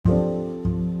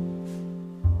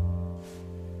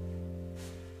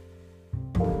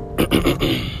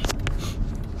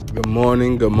Good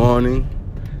morning,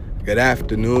 good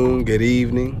afternoon, good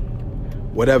evening.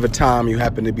 Whatever time you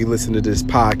happen to be listening to this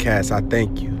podcast, I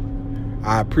thank you.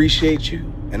 I appreciate you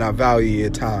and I value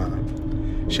your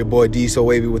time. It's your boy D So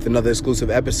Wavy with another exclusive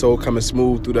episode coming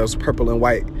smooth through those purple and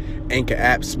white Anchor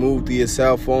apps, smooth through your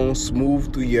cell phone,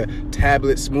 smooth through your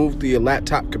tablet, smooth through your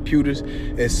laptop computers,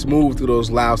 and smooth through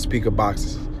those loudspeaker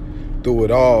boxes. Through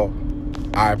it all,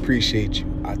 I appreciate you.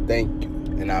 I thank you.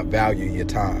 And I value your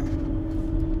time.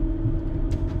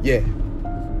 Yeah,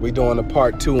 we're doing a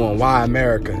part 2 on Why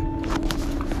America.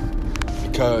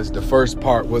 Because the first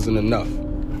part wasn't enough.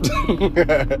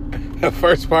 The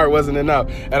first part wasn't enough.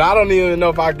 And I don't even know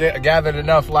if I gathered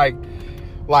enough like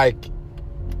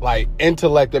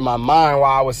intellect in my mind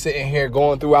while I was sitting here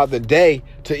going throughout the day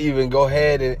to even go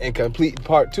ahead and complete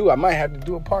part 2. I might have to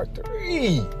do a part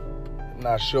 3. I'm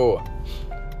not sure.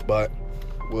 But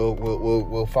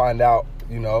we'll find out,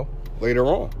 later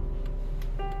on.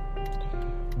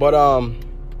 But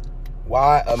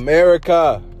why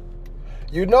America?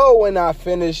 When I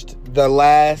finished the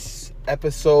last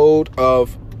episode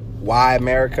of Why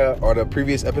America, or the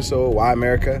previous episode, Why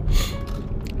America,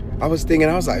 I was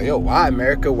like, why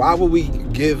America? Why would we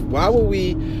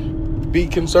be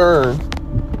concerned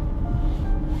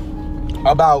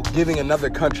about giving another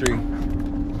country,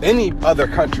 any other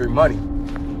country, money?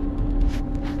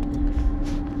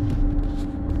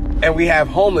 And we have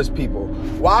homeless people.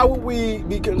 Why would we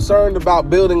be concerned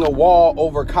about building a wall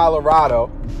over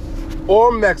Colorado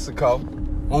or Mexico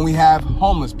when we have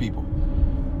homeless people?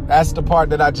 That's the part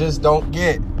that I just don't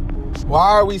get. Why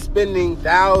are we spending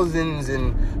thousands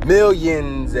and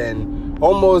millions and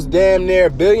almost damn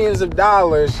near billions of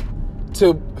dollars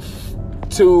to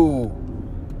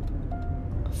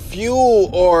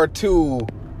fuel or to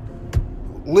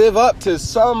live up to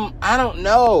some, I don't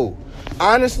know.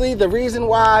 Honestly, the reason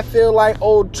why I feel like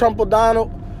old Trump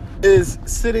O'Donnell is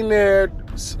sitting there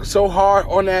so hard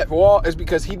on that wall is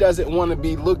because he doesn't want to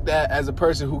be looked at as a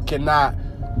person who cannot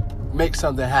make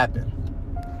something happen.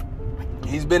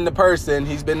 He's been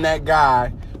that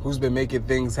guy who's been making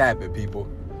things happen, people.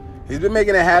 He's been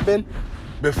making it happen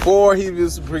before he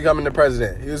was becoming the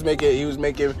president. He was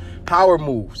making power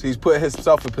moves. He's put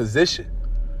himself in position.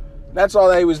 That's all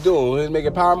that he was doing. He was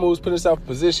making power moves, putting himself in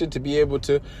position to be able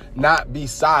to not be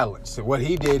silenced. So what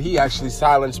he did, he actually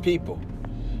silenced people.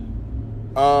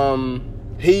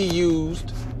 He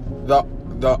used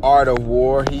the art of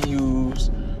war. He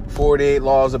used 48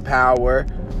 laws of power,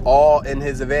 all in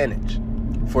his advantage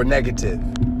for the negative,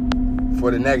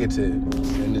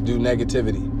 and to do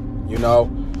negativity,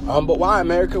 But why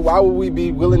America? Why would we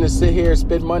be willing to sit here and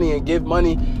spend money and give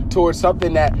money towards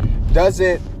something that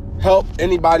doesn't help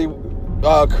anybody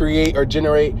create or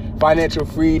generate financial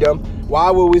freedom?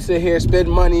 Why would we sit here and spend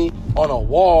money on a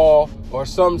wall or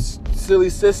some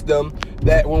silly system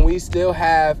that when we still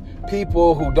have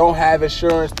people who don't have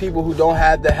insurance, people who don't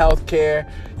have the health care,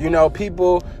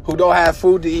 people who don't have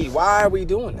food to eat? Why are we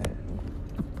doing that?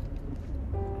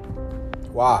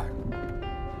 Why?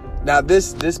 Now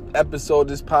this episode,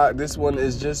 this one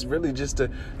is just really just to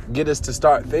get us to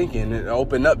start thinking and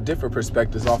open up different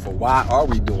perspectives off of why are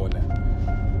we doing that.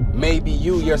 Maybe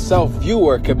you yourself,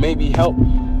 viewer, could maybe help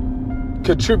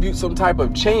contribute some type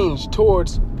of change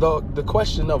towards the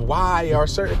question of why are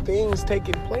certain things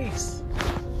taking place.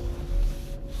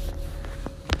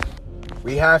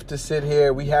 We have to sit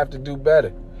here. We have to do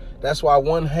better. That's why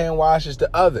one hand washes the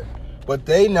other. But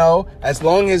they know as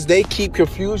long as they keep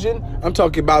confusion, I'm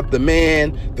talking about the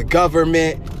man, the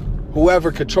government,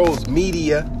 whoever controls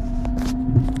media.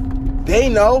 They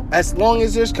know as long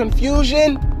as there's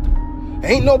confusion,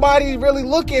 ain't nobody really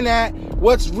looking at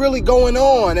what's really going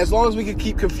on, as long as we can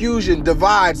keep confusion,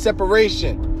 divide,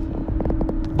 separation.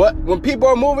 But when people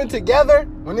are moving together,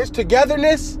 when there's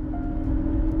togetherness,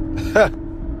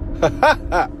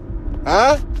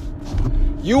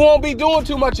 you won't be doing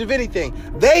too much of anything.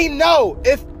 They know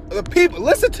if the people,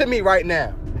 listen to me right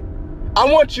now. I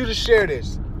want you to share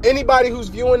this. Anybody who's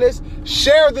viewing this,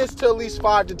 share this to at least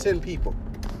 5 to 10 people.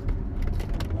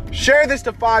 Share this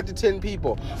to 5 to 10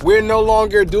 people. We're no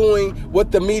longer doing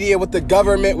what the media, what the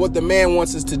government, what the man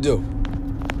wants us to do.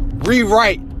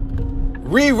 Rewrite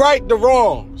the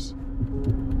wrongs.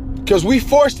 Because we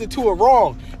forced it to a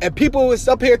wrong. And people was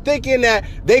up here thinking that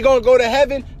they gonna go to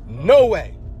heaven. No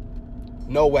way.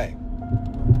 No way.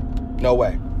 No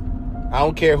way. I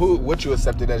don't care what you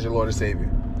accepted as your Lord and Savior.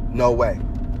 No way.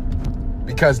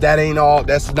 Because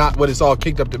that's not what it's all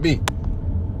kicked up to be.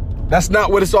 That's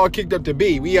not what it's all kicked up to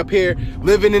be. We up here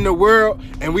living in the world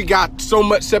and we got so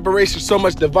much separation, so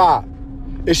much divide.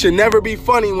 It should never be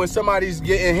funny when somebody's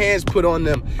getting hands put on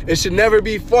them. It should never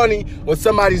be funny when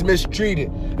somebody's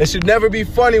mistreated. It should never be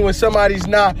funny when somebody's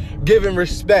not given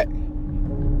respect.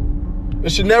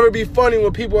 It should never be funny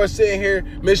when people are sitting here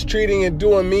mistreating and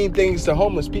doing mean things to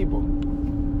homeless people.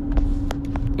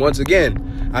 Once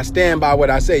again, I stand by what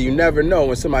I say. You never know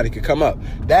when somebody could come up.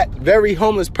 That very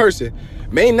homeless person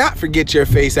may not forget your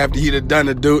face after you'd have done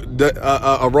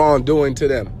a wrongdoing to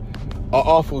them, an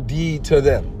awful deed to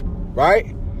them,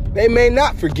 right? They may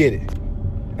not forget it.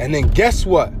 And then guess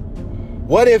what?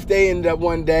 What if they end up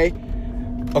one day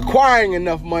acquiring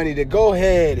enough money to go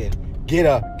ahead and get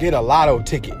a lotto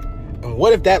ticket? And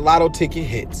what if that lotto ticket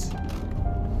hits?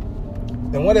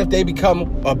 And what if they become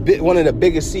one of the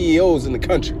biggest CEOs in the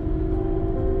country?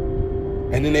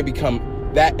 And then they become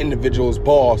that individual's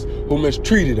boss who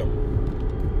mistreated them.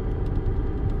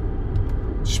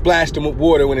 Splashed them with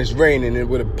water when it's raining and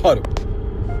with a puddle.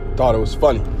 Thought it was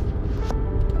funny.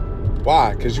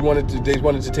 Why? Because they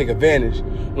wanted to take advantage,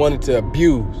 wanted to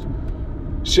abuse.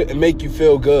 Shouldn't make you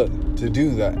feel good to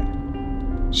do that.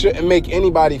 Shouldn't make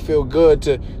anybody feel good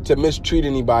to mistreat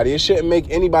anybody. It shouldn't make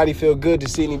anybody feel good to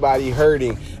see anybody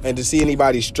hurting and to see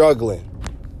anybody struggling.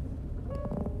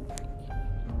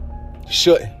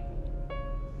 Shouldn't.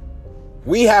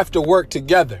 We have to work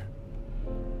together.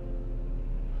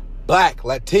 Black,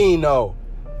 Latino,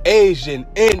 Asian,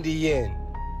 Indian,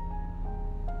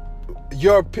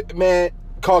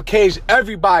 Caucasian,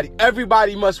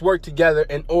 everybody must work together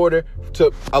in order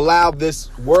to allow this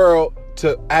world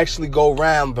to actually go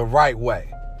round the right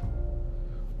way.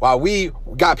 While we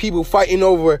got people fighting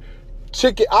over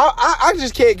chicken, I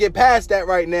just can't get past that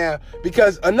right now,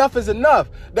 because enough is enough.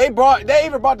 They even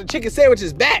brought the chicken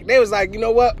sandwiches back. They was like, you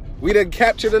know what? We done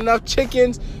captured enough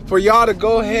chickens for y'all to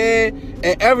go ahead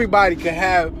and everybody can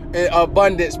have an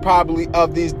abundance probably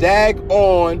of these the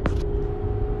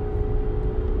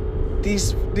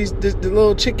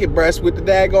little chicken breasts with the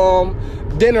daggone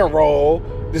dinner roll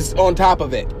this on top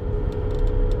of it.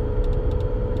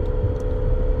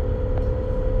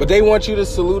 But they want you to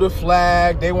salute a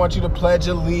flag. They want you to pledge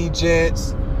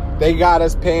allegiance. They got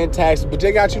us paying taxes, but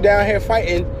they got you down here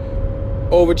fighting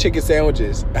over chicken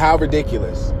sandwiches. How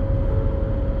ridiculous.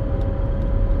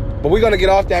 But we're going to get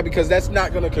off that, because that's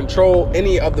not going to control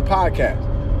any of the podcast.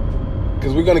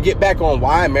 Because we're going to get back on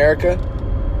why America.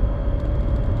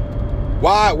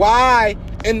 Why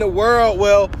in the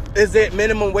world is it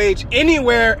minimum wage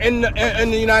anywhere in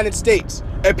the United States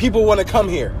and people want to come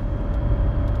here?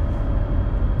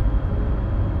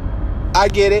 I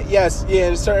get it. Yes. Yeah.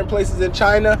 In certain places in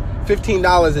China,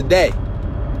 $15 a day.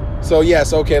 So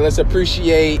yes. Okay. Let's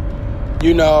appreciate,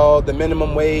 the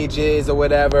minimum wages or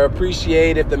whatever.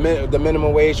 Appreciate if the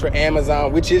minimum wage for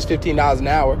Amazon, which is $15 an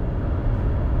hour.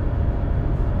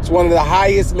 It's one of the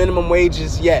highest minimum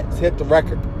wages yet. It's hit the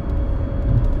record.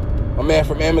 My man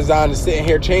from Amazon is sitting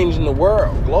here changing the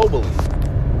world globally.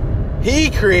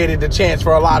 He created the chance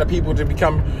for a lot of people to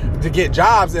get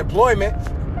jobs, employment.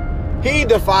 He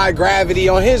defied gravity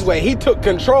on his way. He took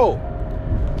control.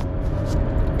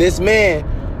 This man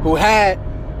who had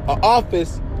an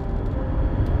office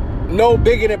no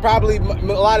bigger than probably a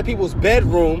lot of people's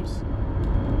bedrooms,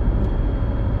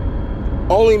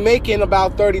 only making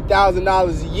about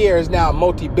 $30,000 a year, is now a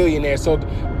multi-billionaire. So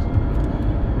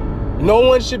no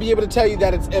one should be able to tell you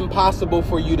that it's impossible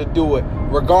for you to do it,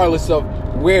 regardless of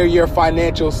where your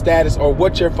financial status or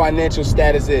what your financial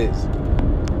status is.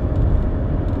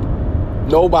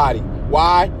 Nobody.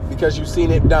 Why? Because you've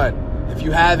seen it done. If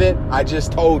you haven't, I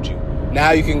just told you.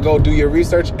 Now you can go do your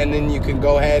research, and then you can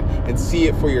go ahead and see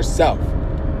it for yourself.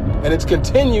 And it's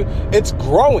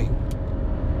growing.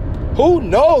 Who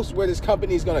knows where this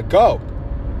company is going to go?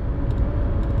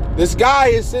 This guy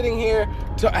is sitting here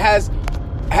has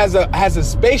a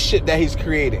spaceship that he's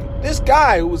creating. This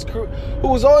guy who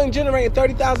was only generating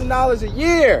 $30,000 a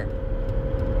year.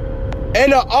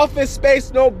 And an office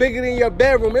space no bigger than your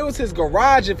bedroom. It was his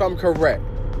garage, if I'm correct.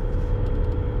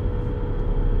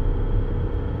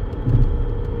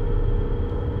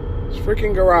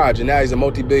 Freaking garage, and now he's a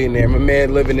multi-billionaire. My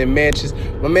man living in mansions.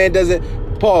 My man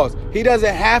he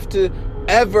doesn't have to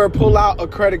ever pull out a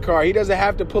credit card. He doesn't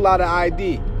have to pull out an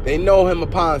ID. They know him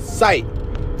upon sight.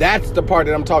 That's the part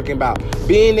that I'm talking about.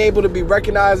 Being able to be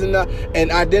recognized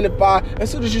and identified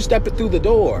as soon as you step it through the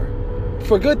door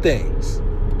for good things.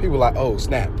 People are like, oh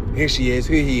snap, here she is,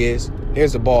 here he is,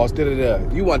 here's the boss,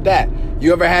 da-da-da. You want that?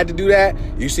 You ever had to do that?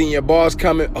 You seen your boss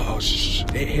coming, oh shh,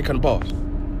 here come the boss.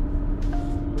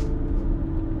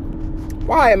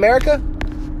 Why, America?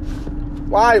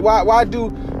 Why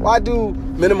do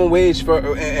minimum wage for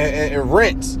and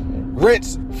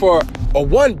rents for a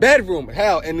one bedroom?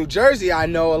 Hell, in New Jersey, I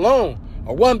know alone,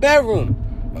 or 1 bedroom,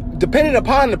 depending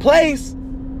upon the place.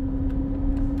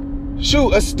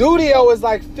 Shoot, a studio is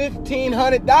like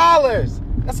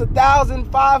 $1,500. That's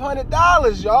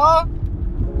 $1,500, y'all.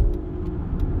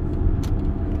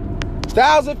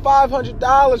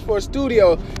 $1,500 for a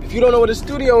studio. If you don't know what a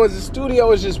studio is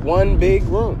just one big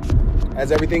room.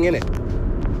 Has everything in it.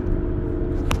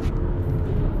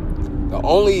 The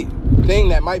only thing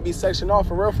that might be sectioned off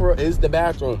for real is the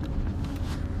bathroom.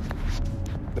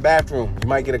 The bathroom. You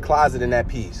might get a closet in that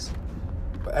piece.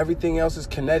 But everything else is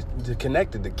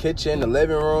connected. The kitchen, the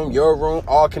living room, your room,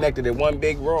 all connected in one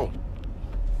big room.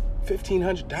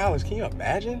 $1,500. Can you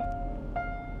imagine?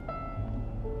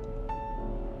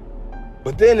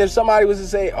 But then if somebody was to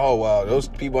say, oh, well, those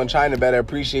people in China better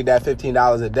appreciate that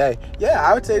 $15 a day. Yeah,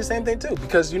 I would say the same thing too.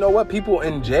 Because you know what? People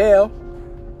in jail,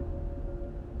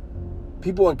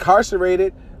 people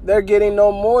incarcerated, they're getting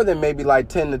no more than maybe like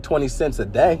 10 to 20 cents a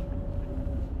day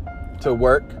to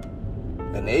work.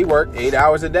 And they work 8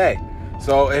 hours a day.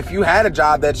 So if you had a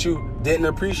job that you didn't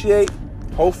appreciate,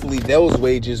 hopefully those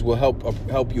wages will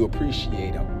help you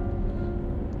appreciate them.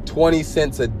 20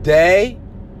 cents a day.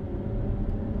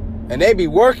 And they be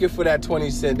working for that 20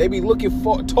 cents. They be looking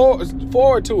forward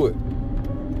to it.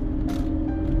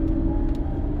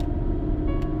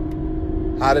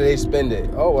 How do they spend it?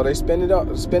 Oh, well, they spend it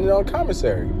on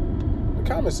commissary. The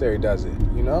commissary does it,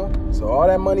 you know? So all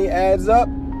that money adds up,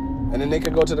 and then they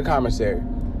can go to the commissary.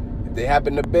 If they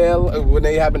happen to bail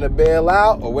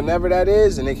out, or whenever that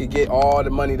is, and they could get all the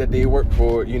money that they work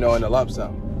for, you know, in a lump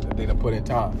sum that they done put in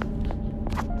time.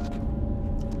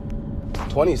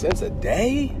 20 cents a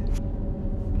day?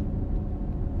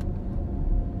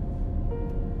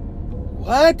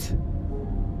 What?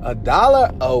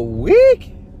 $1 a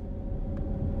week?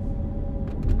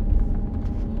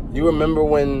 You remember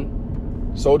when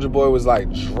Soulja Boy was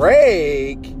like,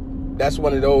 Drake? That's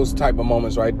one of those type of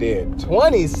moments right there.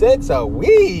 20 cents a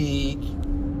week?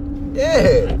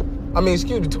 Yeah.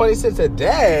 20 cents a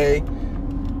day?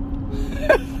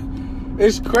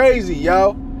 It's crazy,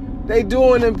 yo. They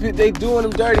doing them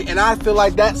dirty. And I feel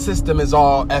like that system is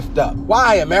all effed up.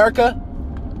 Why, America?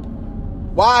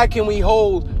 Why can we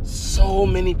hold so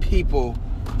many people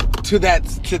to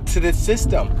this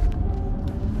system?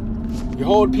 You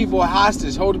hold people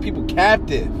hostage, holding people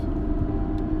captive.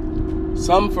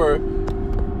 Some for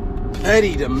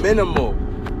petty to minimal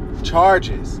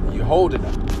charges. You holding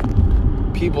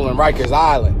them. People in Rikers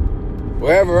Island,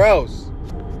 wherever else.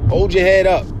 Hold your head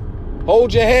up.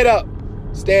 Hold your head up.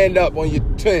 Stand up on your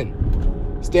 10.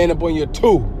 Stand up on your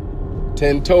 2.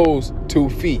 10 toes, 2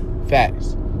 feet.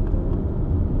 Facts.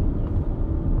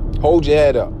 Hold your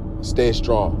head up. Stay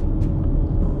strong.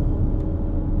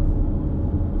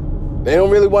 They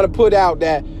don't really want to put out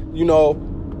that, you know,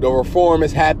 the reform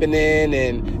is happening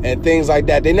and things like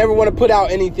that. They never want to put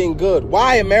out anything good.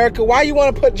 Why, America? Why you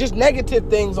want to put just negative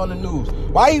things on the news?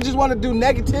 Why you just want to do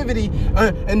negativity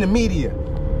in the media?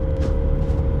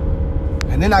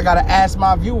 And then I got to ask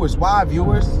my viewers, why,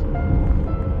 viewers?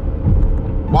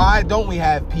 Why don't we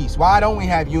have peace? Why don't we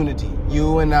have unity?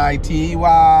 UNITY.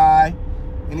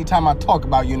 Anytime I talk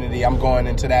about unity, I'm going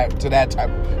into that type.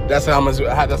 That's how I'm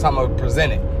gonna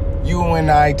present it.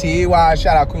 UNITY.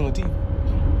 Shout out Queen Latifah.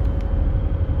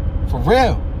 For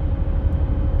real.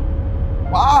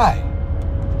 Why?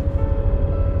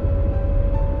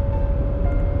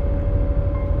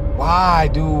 Why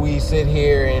do we sit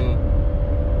here and,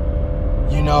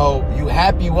 you know, you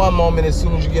happy one moment as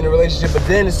soon as you get in a relationship, but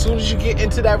then as soon as you get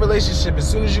into that relationship, as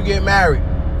soon as you get married,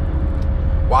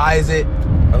 why is it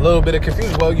a little bit of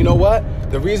confusion? Well, you know what?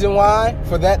 The reason why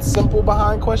for that simple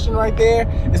behind question right there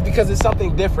is because it's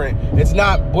something different. It's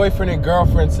not boyfriend and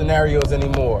girlfriend scenarios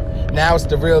anymore. Now it's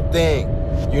the real thing,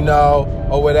 you know,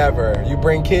 or whatever. You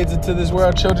bring kids into this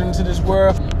world, children into this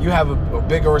world, you have a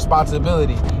bigger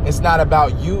responsibility. It's not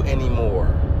about you anymore.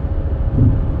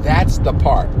 That's the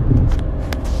part.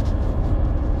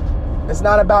 It's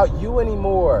not about you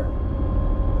anymore.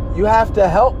 You have to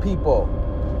help people.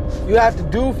 You have to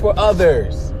do for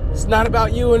others. It's not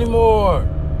about you anymore.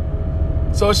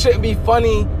 So it shouldn't be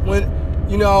funny when,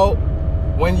 you know,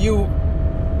 when you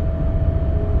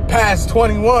pass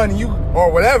 21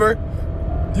 or whatever,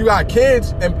 you got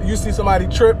kids and you see somebody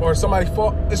trip or somebody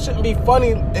fall. It shouldn't be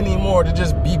funny anymore to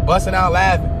just be busting out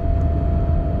laughing.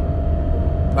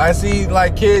 I see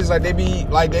like kids, they be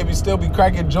still be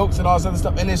cracking jokes and all this other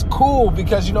stuff. And it's cool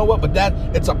because you know what? But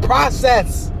it's a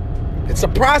process. It's a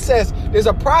process. There's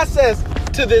a process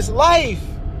to this life.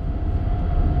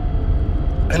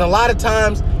 And a lot of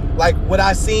times, like what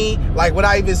I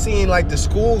even seen, like the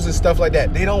schools and stuff like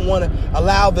that, they don't want to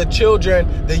allow the children,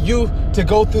 the youth, to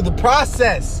go through the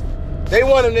process. They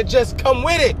want them to just come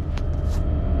with it.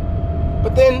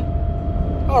 But then,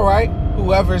 all right,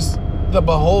 whoever's the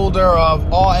beholder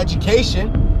of all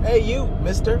education, hey, you,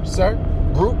 mister, sir,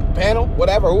 group, panel,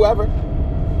 whatever, whoever,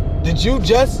 did you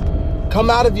just come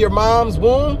out of your mom's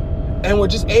womb and were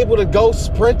just able to go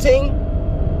sprinting?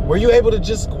 Were you able to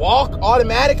just walk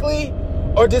automatically?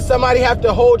 Or did somebody have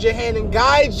to hold your hand and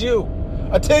guide you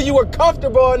until you were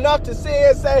comfortable enough to sit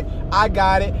here and say, I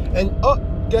got it? And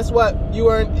guess what? You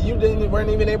weren't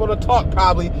even able to talk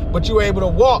probably, but you were able to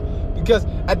walk, because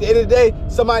at the end of the day,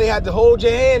 somebody had to hold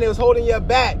your hand. It was holding your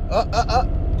back,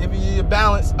 giving you your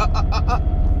balance.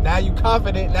 Now you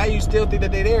confident. Now you still think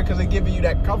that they're there because they're giving you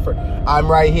that comfort.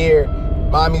 I'm right here.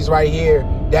 Mommy's right here.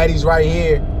 Daddy's right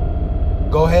here.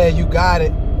 Go ahead. You got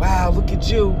it. Wow, look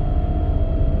at you.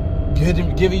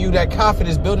 Giving you that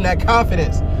confidence, building that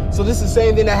confidence. So this is the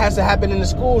same thing that has to happen in the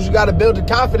schools. You got to build the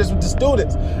confidence with the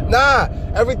students. Nah,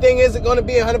 everything isn't going to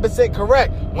be 100%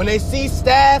 correct. When they see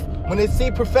staff, when they see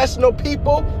professional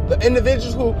people, the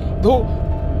individuals who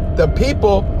the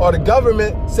people or the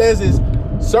government says is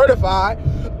certified,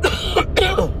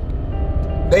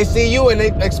 they see you and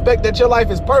they expect that your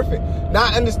life is perfect.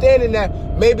 Not understanding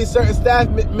that maybe certain staff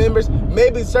members,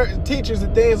 maybe certain teachers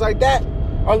and things like that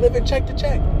are living check to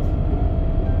check.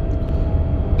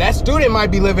 That student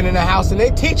might be living in a house and their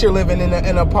teacher living in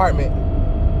an apartment.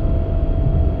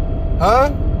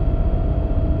 Huh?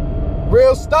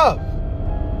 Real stuff.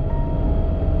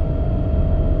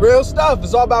 Real stuff.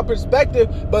 It's all about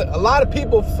perspective, but a lot of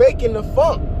people faking the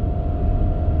funk.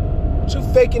 What you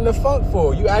faking the funk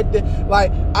for? You acting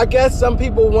like, I guess some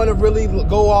people want to really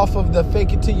go off of the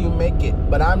fake it till you make it,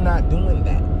 but I'm not doing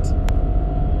that.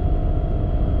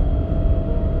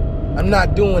 I'm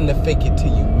not doing the fake it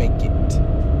till you make it.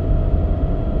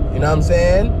 You know what I'm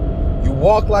saying? You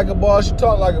walk like a boss, you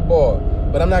talk like a boss,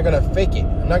 but I'm not going to fake it.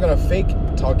 I'm not going to fake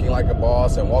talking like a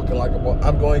boss and walking like a boss.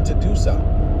 I'm going to do so.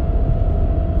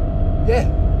 Yeah,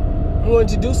 I'm going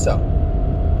to do so.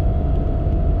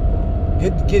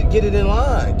 Get it in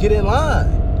line. Get in line.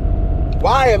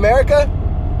 Why, America?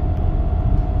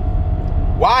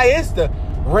 Why is the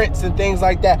rents and things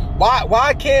like that?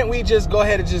 Why can't we just go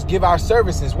ahead and just give our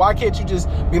services? Why can't you just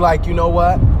be like, you know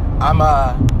what? I'm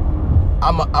a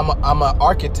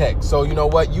architect. So you know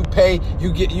what? You pay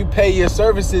your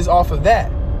services off of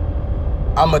that.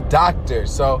 I'm a doctor.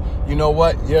 So you know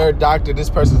what? You're a doctor. This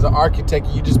person's an architect.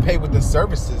 You just pay with the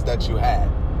services that you had.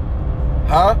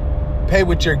 Huh? Pay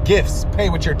with your gifts. Pay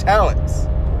with your talents.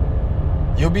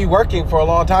 You'll be working for a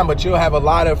long time, but you'll have a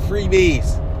lot of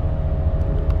freebies.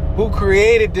 Who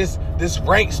created this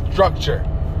rank structure?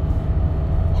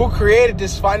 Who created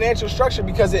this financial structure?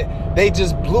 Because they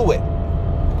just blew it.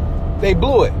 They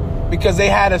blew it because they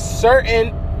had a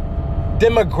certain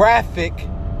demographic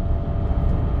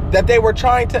that they were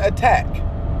trying to attack.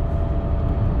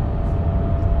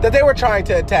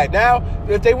 Now,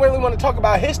 if they really want to talk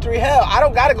about history, hell, I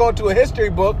don't got to go into a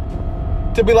history book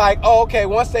to be like, oh, okay,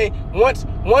 once the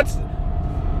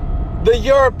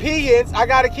Europeans, I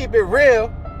got to keep it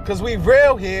real because we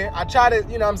real here. I try to,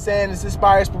 you know what I'm saying, it's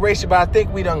inspiration, but I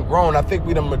think we done grown. I think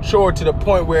we done matured to the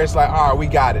point where it's like, all right, we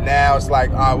got it. Now it's like,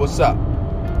 all right, what's up?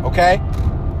 Okay?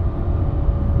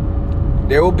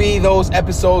 There will be those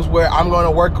episodes where I'm going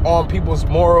to work on people's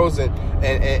morals and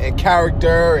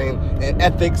character and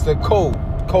ethics, the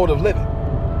code of living.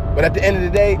 But at the end of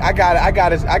the day, I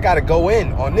gotta go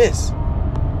in on this.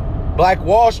 Black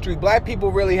Wall Street, black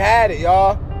people really had it,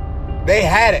 y'all. They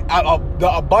had it. The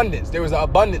abundance. There was an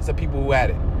abundance of people who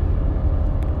had it.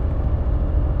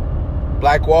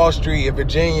 Black Wall Street in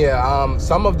Virginia.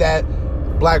 Some of that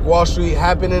Black Wall Street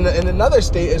happened in another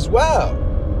state as well.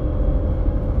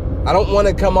 I don't want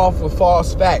to come off with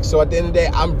false facts. So at the end of the day,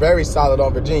 I'm very solid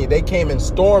on Virginia. They came and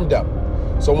stormed up.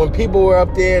 So when people were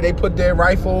up there, they put their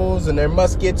rifles and their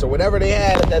muskets or whatever they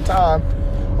had at that time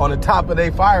on the top of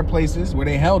their fireplaces where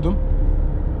they held them.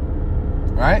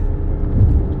 Right?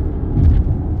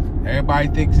 Everybody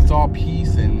thinks it's all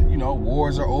peace and, you know,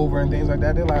 wars are over and things like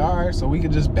that. They're like, all right, so we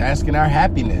can just bask in our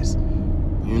happiness.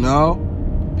 You know?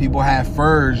 People have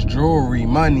furs, jewelry,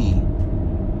 money.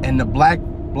 And the Black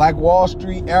Wall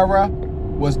Street era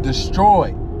was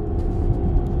destroyed.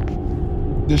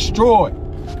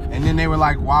 And then they were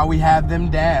like, while we have them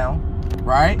down,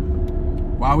 right?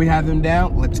 While we have them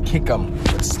down, let's kick them.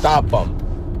 Let's stop them.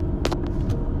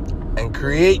 And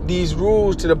create these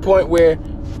rules to the point where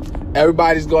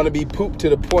everybody's going to be pooped to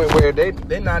the point where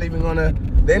they're not even going to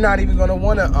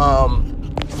want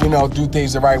to, do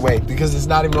things the right way because it's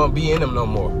not even going to be in them no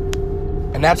more.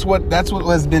 And that's what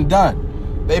has been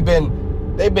done. They've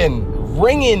been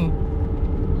wringing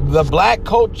the black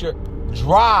culture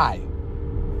dry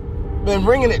been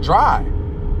wringing it dry.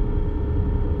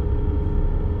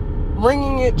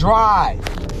 Wringing it dry.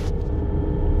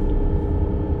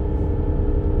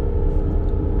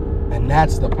 And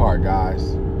that's the part,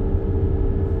 guys.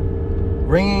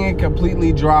 Wringing it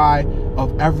completely dry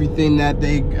of everything that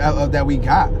that we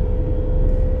got.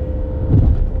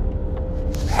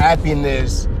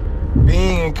 Happiness,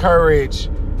 being encouraged,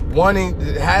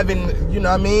 having, you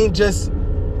know what I mean? Just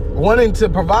wanting to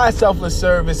provide selfless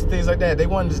service and things like that. They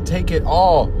wanted to take it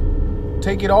all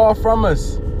from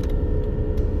us.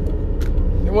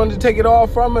 They wanted to take it all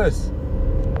from us.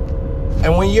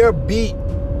 And when you're beat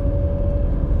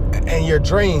and you're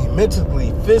drained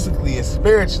mentally, physically, and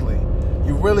spiritually,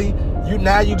 you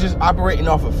just operating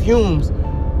off of fumes.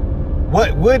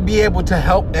 What would be able to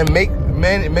help and make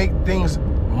things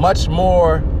much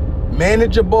more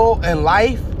manageable in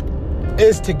life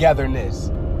is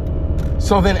togetherness.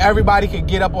 So then everybody could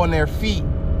get up on their feet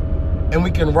and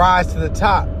we can rise to the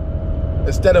top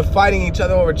instead of fighting each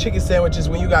other over chicken sandwiches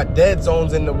when you got dead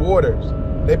zones in the waters.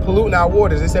 They polluting our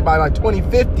waters. They say by like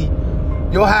 2050,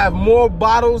 you'll have more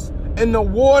bottles in the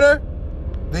water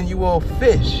than you will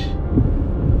fish.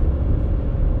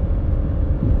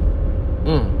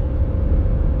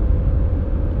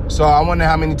 So I wonder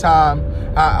how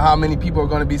many people are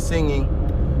going to be singing,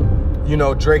 you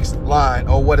know, Drake's line,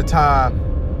 "Oh, what a time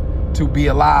to be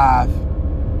alive,"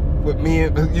 with me, you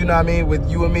know what I mean, with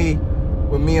you and me,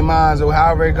 with me and mine, or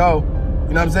however it go.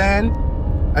 You know what I'm saying?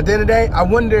 At the end of the day, I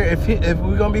wonder if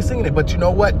we're going to be singing it. But you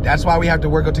know what? That's why we have to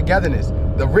work on togetherness.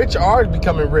 The rich are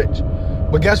becoming rich.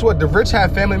 But guess what? The rich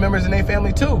have family members in their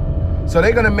family too. So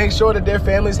they're going to make sure that their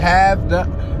families have the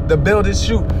building.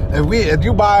 Shoot, if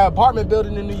you buy an apartment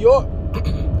building in New York,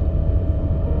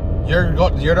 you're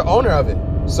the owner of it.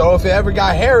 So if it ever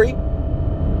got hairy,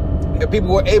 if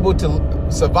people were able to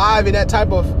survive in that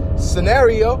type of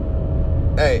scenario,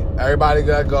 hey, everybody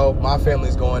gotta go. My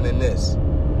family's going in this.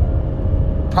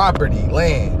 Property,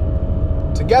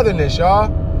 land, togetherness, y'all.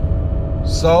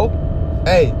 So,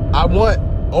 hey, I want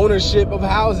ownership of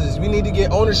houses. We need to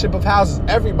get ownership of houses.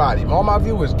 Everybody, all my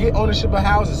viewers, get ownership of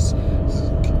houses.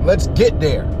 Let's get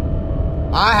there.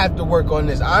 I have to work on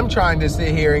this. I'm trying to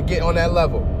sit here and get on that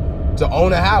level to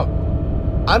own a house.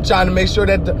 I'm trying to make sure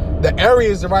that the area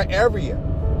is the right area.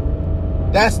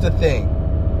 That's the thing.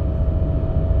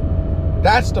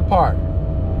 That's the part.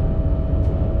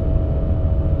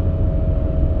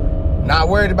 Not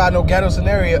worried about no ghetto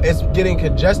scenario. It's getting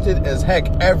congested as heck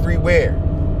everywhere.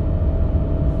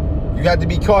 You got to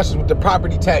be cautious with the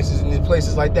property taxes in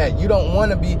places like that. You don't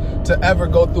want to ever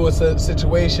go through a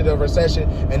situation of recession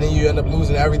and then you end up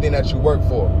losing everything that you work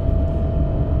for.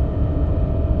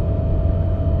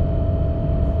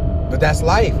 But that's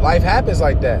life. Life happens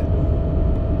like that.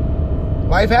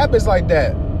 Life happens like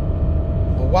that.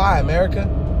 But why, America?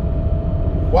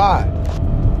 Why?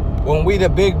 When we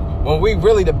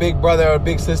really the big brother or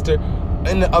big sister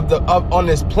on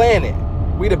this planet.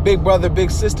 We the big brother, big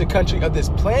sister country of this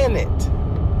planet.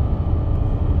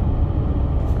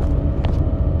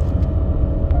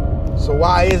 So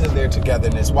why isn't there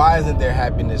togetherness? Why isn't there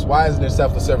happiness? Why isn't there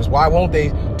selfless service? Why won't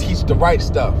they teach the right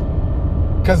stuff?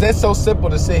 Because it's so simple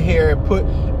to sit here and put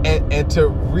and to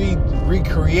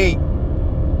recreate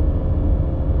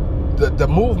the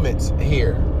movements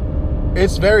here.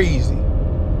 It's very easy.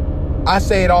 I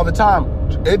say it all the time.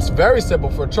 It's very simple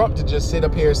for Trump to just sit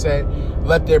up here and say,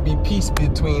 let there be peace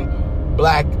between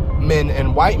black men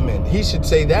and white men. He should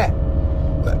say that.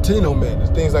 Latino men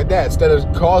and things like that. Instead of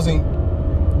causing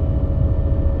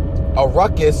a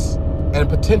ruckus and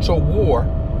potential war,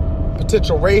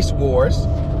 potential race wars.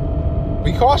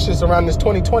 Be cautious around this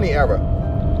 2020 era.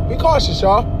 Be cautious,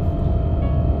 y'all.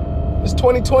 This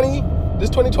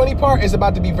 2020 part is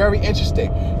about to be very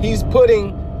interesting. He's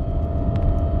putting,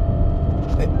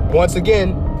 once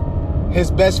again,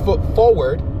 his best foot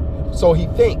forward, so he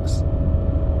thinks.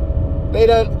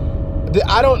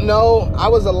 I don't know. I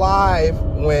was alive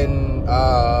when,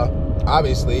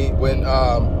 obviously, when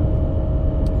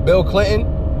Bill Clinton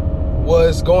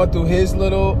was going through his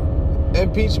little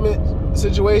impeachment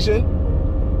situation.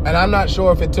 And I'm not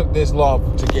sure if it took this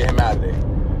long to get him out of there.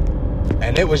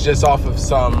 And it was just off of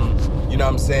some, you know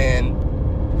what I'm saying,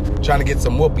 trying to get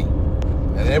some whoopee.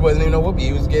 And there wasn't even no whoopee.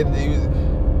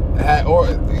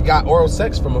 He got oral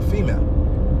sex from a female.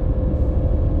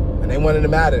 And they wanted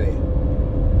him out of there.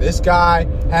 This guy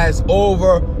has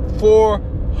over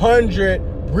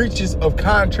 400 breaches of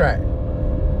contract.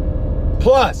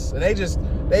 Plus, and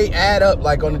they add up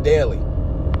like on the daily.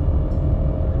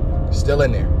 Still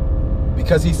in there.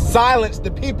 Because he silenced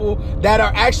the people that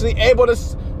are actually able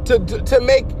to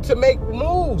make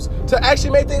moves, to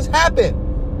actually make things happen.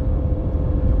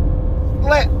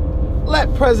 let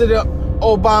President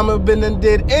Obama been and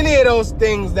did any of those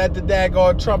things that the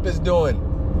daggone Trump is doing.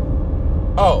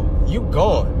 Oh, you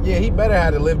gone. Yeah, he better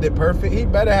have lived it perfect. He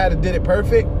better have did it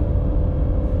perfect.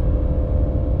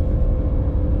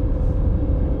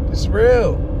 It's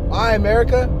real. Why,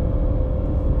 America?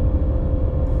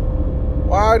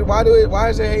 Why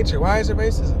is there hatred? Why is there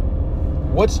racism?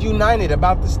 What's united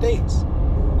about the states?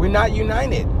 We're not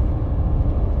united.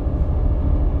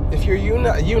 If you're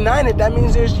united, that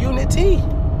means there's unity.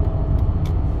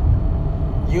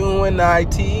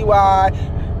 U-N-I-T-Y.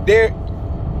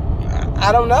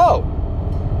 I don't know.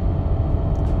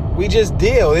 We just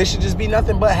deal. There should just be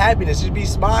nothing but happiness. There should be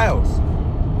smiles.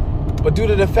 But due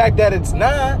to the fact that it's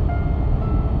not,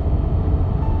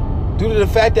 due to the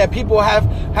fact that people have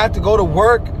to go to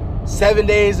work 7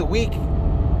 days a week,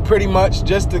 pretty much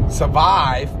just to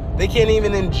survive, they can't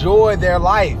even enjoy their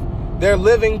life. They're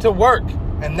living to work.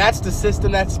 And that's the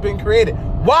system that's been created.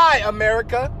 Why,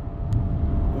 America?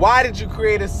 Why did you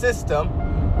create a system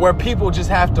where people just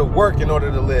have to work in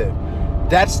order to live?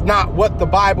 That's not what the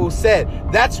Bible said.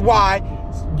 That's why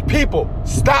people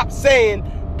stop saying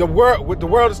the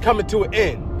world is coming to an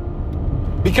end.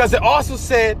 Because it also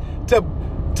said to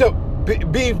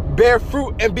bear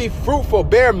fruit and be fruitful,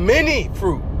 bear many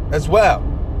fruit as well.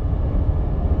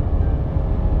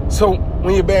 So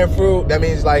when you're bearing fruit, that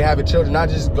means like having children, not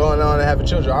just going on and having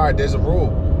children. All right, there's a rule.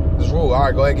 There's a rule. All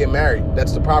right, go ahead and get married.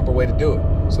 That's the proper way to do it.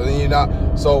 So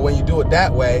then so when you do it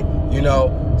that way,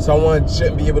 someone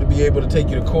shouldn't be able to take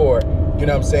you to court. You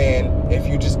know what I'm saying? If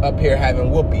you just up here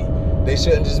having whoopee, they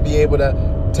shouldn't just be able to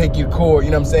take you to court.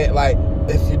 You know what I'm saying? Like,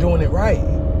 if you're doing it right.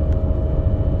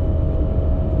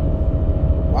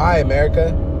 Why,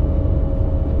 America?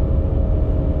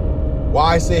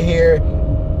 Why sit here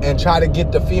and try to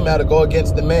get the female to go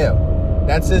against the male?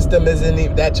 That system isn't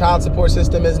even, that child support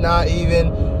system is not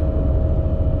even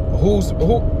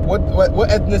what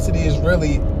ethnicity is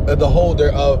really the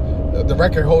holder of the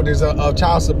record holders of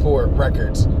child support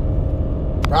records.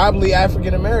 Probably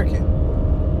African American.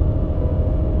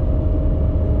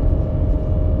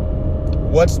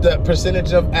 What's the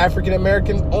percentage of African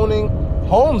Americans owning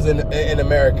homes in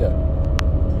America?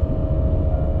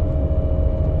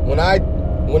 When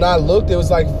I looked, it was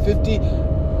like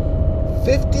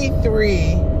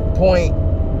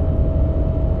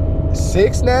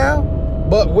 53.6 now.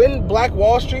 But when Black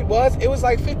Wall Street was, it was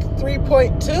like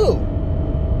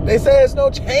 53.2. They say there's no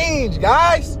change,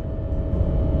 guys.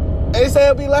 And they say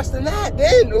it'll be less than that.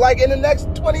 Then, like in the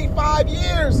next 25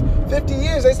 years, 50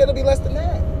 years, they said it'll be less than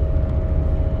that.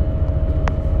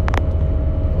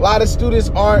 A lot of students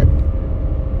don't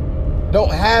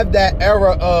have that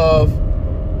era of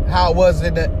how it was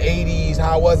in the 80s,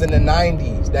 how it was in the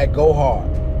 90s, that go hard.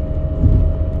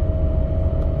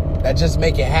 That just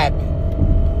make it happen.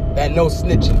 That no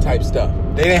snitching type stuff.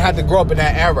 They didn't have to grow up in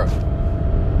that era.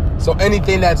 So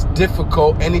anything that's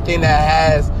difficult, anything that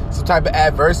has some type of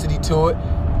adversity to it,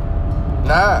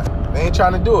 nah, they ain't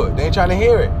trying to do it. They ain't trying to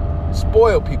hear it.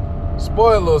 Spoil people.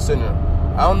 Spoil little syndrome.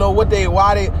 I don't know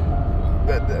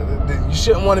you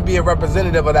shouldn't want to be a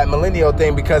representative of that millennial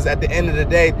thing, because at the end of the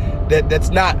day,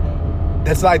 that's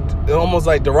like almost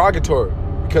like derogatory,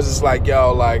 because it's like,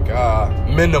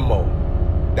 minimal.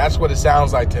 That's what it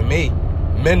sounds like to me.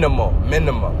 Minimum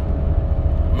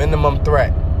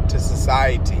threat to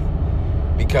society,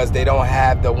 because they don't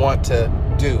have the want to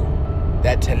do,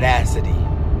 that tenacity.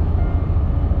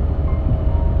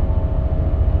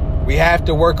 We have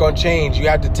to work on change. You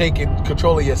have to take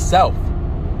control of yourself.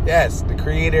 Yes, the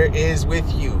Creator is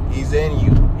with you. He's in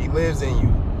you. He lives in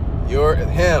you. You're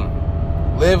Him.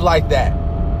 Live like that.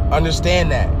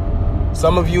 Understand that.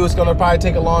 Some of you, it's going to probably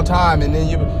take a long time, and then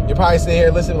you probably sit here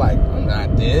and listen like, I'm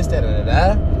not this,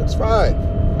 da-da-da-da. That's fine.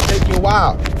 It'll take you a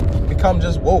while. Become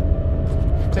just woke.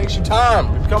 It takes you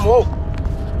time to become woke.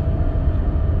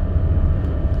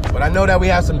 But I know that we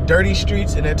have some dirty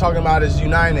streets, and they're talking about is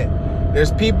united.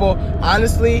 There's people,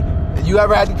 honestly, you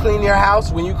ever had to clean your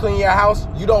house? When you clean your house,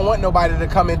 you don't want nobody to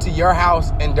come into your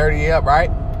house and dirty it up, right?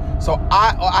 So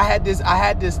I had this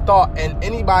thought, and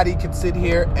anybody could sit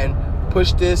here and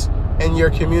push this in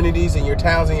your communities, in your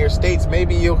towns, in your states.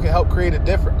 Maybe you'll help create a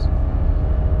difference.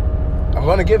 I'm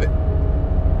going to give it.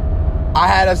 I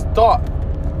had a thought,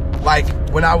 like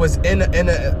when I was in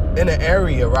an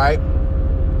area, right?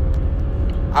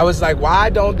 I was like, why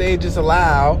don't they just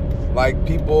allow like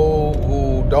people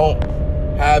who don't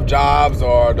have jobs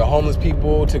or the homeless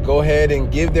people to go ahead and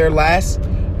give their last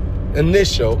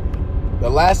initial,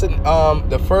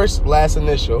 the first last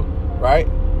initial, right?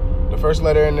 The first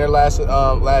letter in their last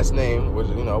name, which,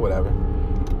 whatever,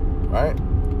 right?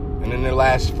 And then their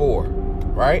last four,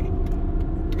 right?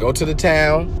 go to the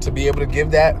town to be able to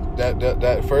give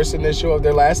that first initial of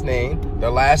their last name,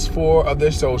 the last 4 of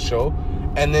their social,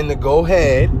 and then to go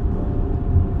ahead,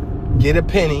 get a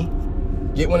penny,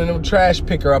 get one of them trash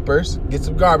picker-uppers, get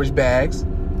some garbage bags,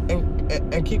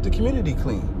 and keep the community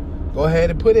clean. Go ahead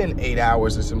and put in 8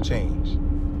 hours or some change.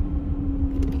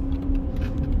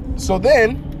 So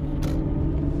then,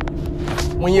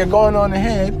 when you're going on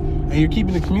ahead and you're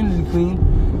keeping the community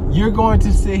clean, you're going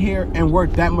to sit here and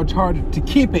work that much harder to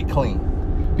keep it clean.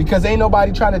 Because ain't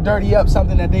nobody trying to dirty up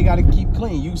something that they got to keep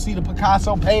clean. You see the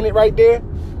Picasso painted right there?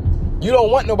 You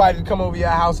don't want nobody to come over your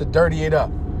house and dirty it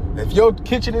up. If your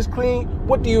kitchen is clean,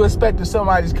 what do you expect if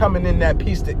somebody's coming in that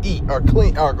piece to eat or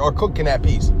clean or cooking that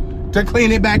piece? To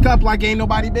clean it back up like ain't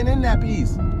nobody been in that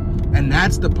piece. And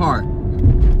that's the part.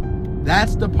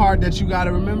 That's the part that you got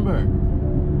to remember.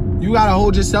 You got to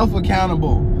hold yourself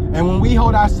accountable. And when we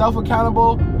hold ourselves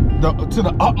accountable to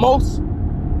the utmost,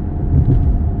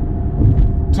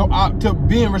 to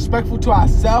being respectful to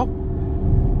ourselves,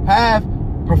 have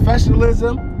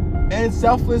professionalism and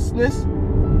selflessness,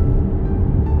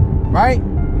 right?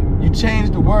 You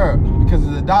change the world because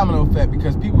of the domino effect.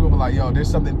 Because people will be like, yo, there's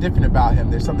something different about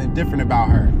him. There's something different about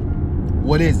her.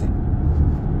 What is it?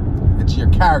 It's your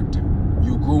character.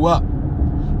 You grew up.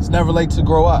 It's never late to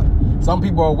grow up. Some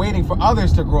people are waiting for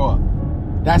others to grow up.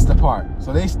 That's the part.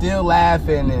 So they still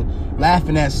laughing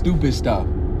at stupid stuff.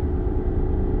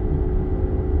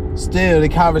 Still, the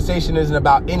conversation isn't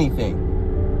about anything.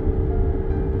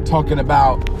 Talking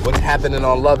about what's happening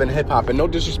on Love and Hip Hop. And no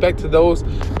disrespect to those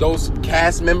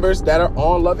cast members that are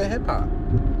on Love and Hip Hop.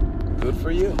 Good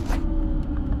for you.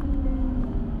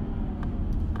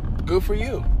 Good for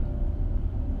you.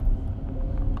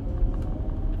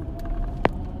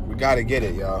 We gotta get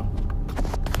it, y'all.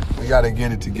 We gotta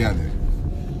get it together.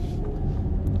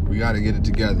 We gotta get it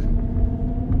together.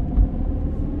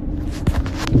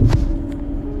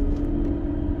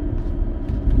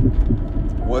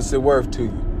 What's it worth to you?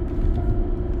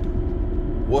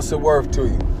 What's it worth to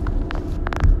you?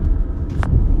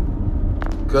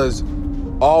 Because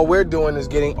all we're doing is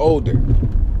getting older.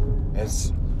 And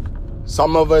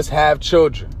some of us have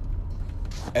children.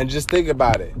 And just think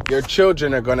about it. Your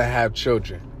children are going to have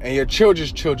children. And your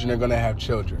children's children are going to have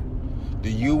children. Do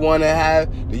you want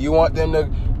them to...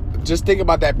 Just think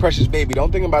about that precious baby.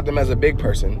 Don't think about them as a big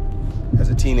person, as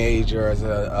a teenager, as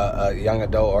a young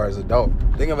adult, or as an adult.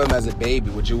 Think of them as a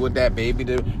baby. Would you want that baby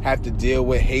to have to deal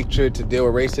with hatred, to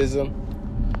deal with racism?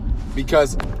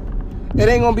 Because it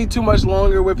ain't going to be too much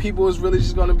longer where people is really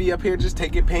just going to be up here just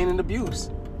taking pain and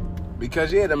abuse.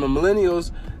 Because, yeah, the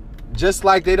millennials, just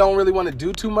like they don't really want to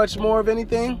do too much more of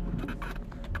anything,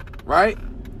 right?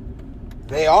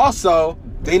 They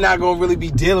not going to really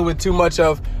be dealing with too much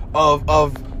of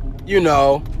you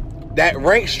know, that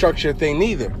rank structure thing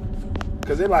neither.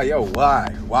 Because they're like, yo,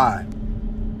 why?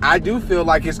 I do feel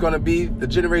like it's going to be the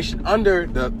generation under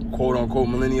the quote-unquote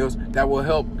millennials that will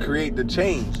help create the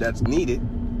change that's needed.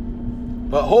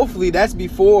 But hopefully that's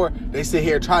before they sit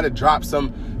here and try to drop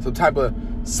some type of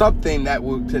something that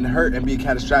can hurt and be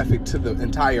catastrophic to the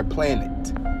entire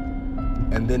planet.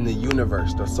 And then the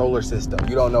universe, the solar system.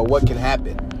 You don't know what can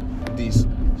happen with these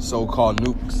so-called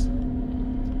nukes.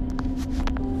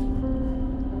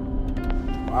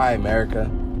 Why, America?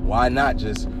 Why not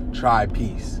just try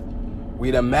peace?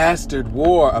 We done mastered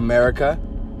war, America.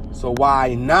 So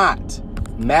why not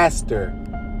master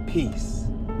peace?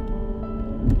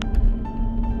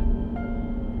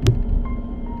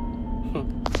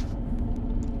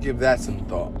 Give that some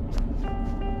thought.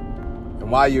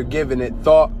 And while you're giving it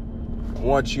thought, I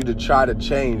want you to try to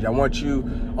change. I want you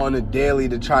on a daily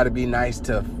to try to be nice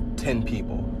to 10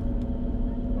 people.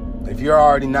 If you're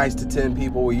already nice to 10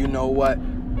 people, well, you know what?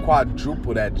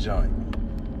 Quadruple that joint.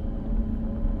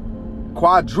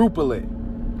 Quadruple it.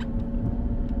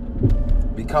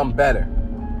 Become better.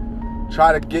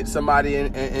 Try to get somebody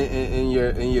in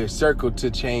your circle to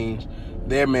change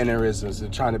their mannerisms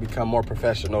and trying to become more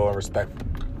professional and respectful.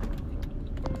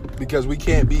 Because we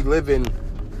can't be living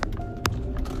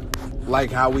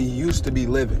like how we used to be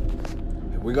living.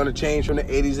 If we're going to change from the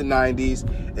 80s and 90s,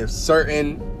 if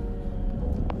certain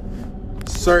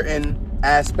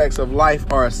aspects of life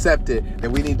are accepted,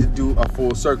 then we need to do a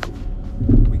full circle.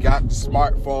 We got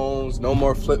smartphones, no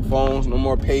more flip phones, no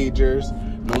more pagers,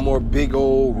 no more big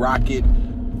old rocket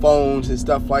phones and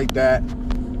stuff like that.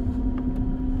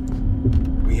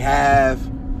 We have,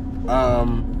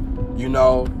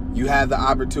 you have the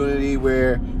opportunity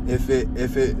where if it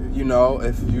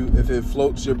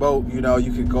floats your boat, you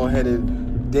could go ahead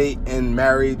and date and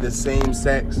marry the same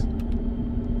sex.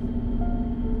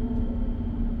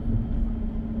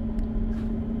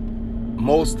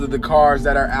 most of the cars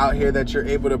that are out here that you're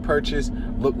able to purchase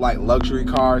look like luxury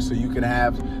cars, so you can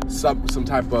have some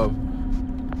type of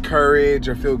courage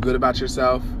or feel good about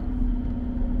yourself.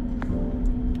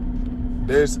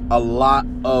 There's a lot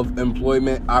of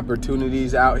employment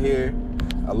opportunities out here.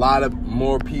 A lot of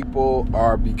more people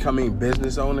are becoming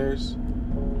business owners.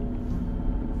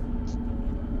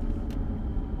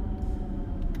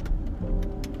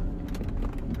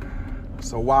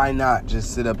 So why not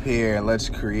just sit up here and let's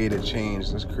create a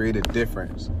change? Let's create a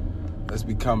difference. Let's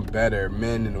become better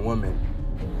men and women.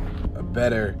 A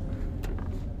better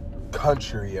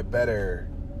country, a better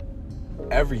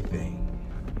everything.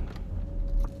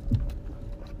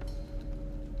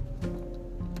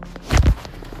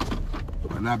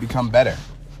 Why not become better?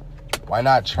 Why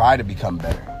not try to become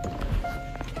better?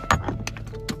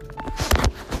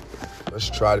 Let's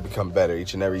try to become better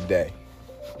each and every day.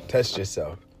 Test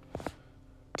yourself.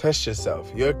 Test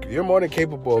yourself. You're more than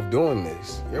capable of doing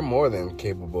this. You're more than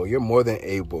capable. You're more than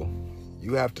able.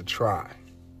 You have to try.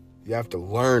 You have to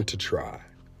learn to try.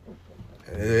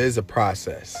 And it is a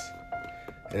process.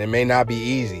 And it may not be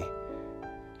easy.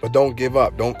 But don't give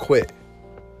up. Don't quit.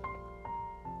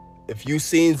 If you've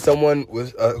seen someone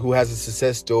who has a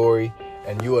success story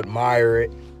and you admire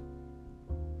it,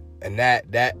 and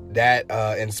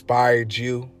that inspired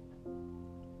you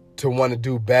to want to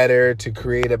do better, to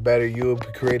create a better you,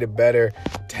 create a better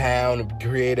town,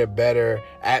 create a better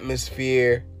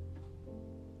atmosphere,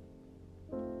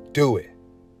 do it.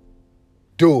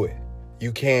 Do it.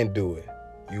 You can do it.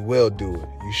 You will do it.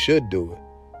 You should do it.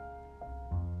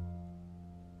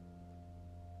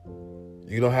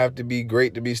 You don't have to be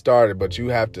great to be started, but you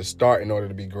have to start in order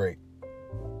to be great.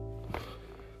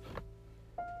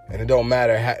 And it don't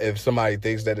matter if somebody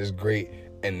thinks that it's great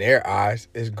in their eyes,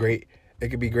 it's great. It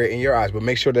could be great in your eyes, but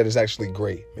make sure that it's actually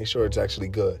great. Make sure it's actually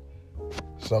good.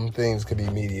 Some things could be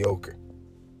mediocre.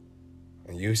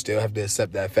 And you still have to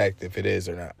accept that fact if it is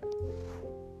or not.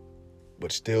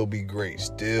 But still be great.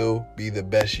 Still be the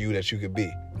best you that you could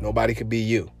be. Nobody could be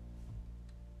you.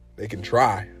 They can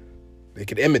try. They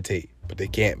can imitate, but they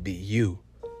can't be you.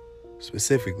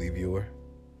 Specifically, viewer.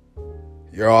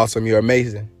 You're awesome. You're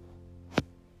amazing.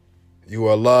 You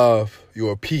are love. You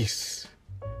are peace.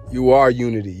 You are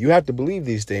unity. You have to believe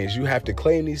these things. You have to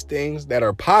claim these things that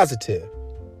are positive.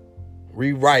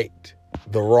 Rewrite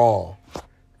the wrong.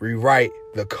 Rewrite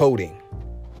the coding.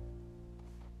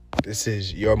 This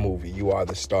is your movie. You are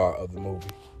the star of the movie.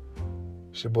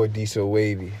 It's your boy Diesel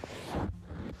Wavy.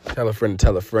 Tell a friend to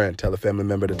tell a friend. Tell a family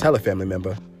member to tell a family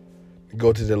member.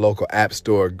 Go to the local app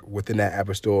store. Within that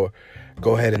app store,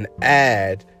 go ahead and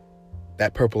add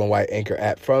that purple and white Anchor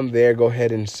app. From there, go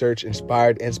ahead and search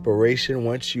Inspired Inspiration.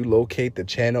 Once you locate the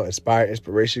channel Inspired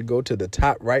Inspiration, go to the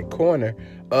top right corner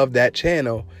of that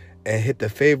channel and hit the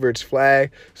favorites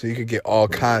flag so you can get all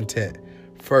content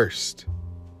first.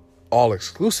 All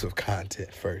exclusive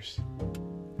content first.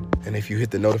 And if you hit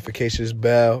the notifications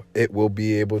bell, it will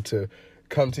be able to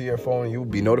come to your phone. You will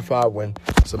be notified when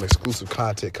some exclusive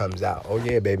content comes out. Oh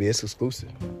yeah, baby, it's exclusive.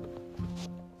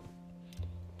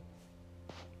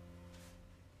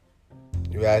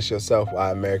 You ask yourself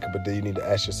why America, but then you need to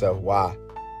ask yourself why.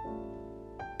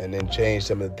 And then change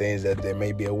some of the things that there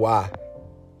may be a why.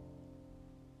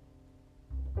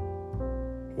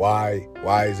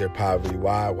 Why is there poverty?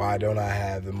 Why don't I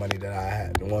have the money that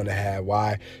I want to have?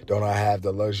 Why don't I have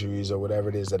the luxuries or whatever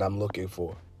it is that I'm looking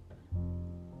for?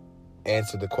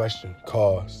 Answer the question,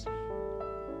 cause,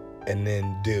 and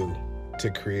then do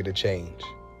to create a change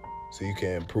so you can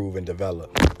improve and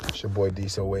develop. It's your boy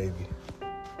Diesel Wavy.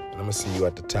 And I'm going to see you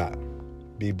at the top.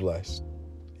 Be blessed.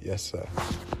 Yes, sir.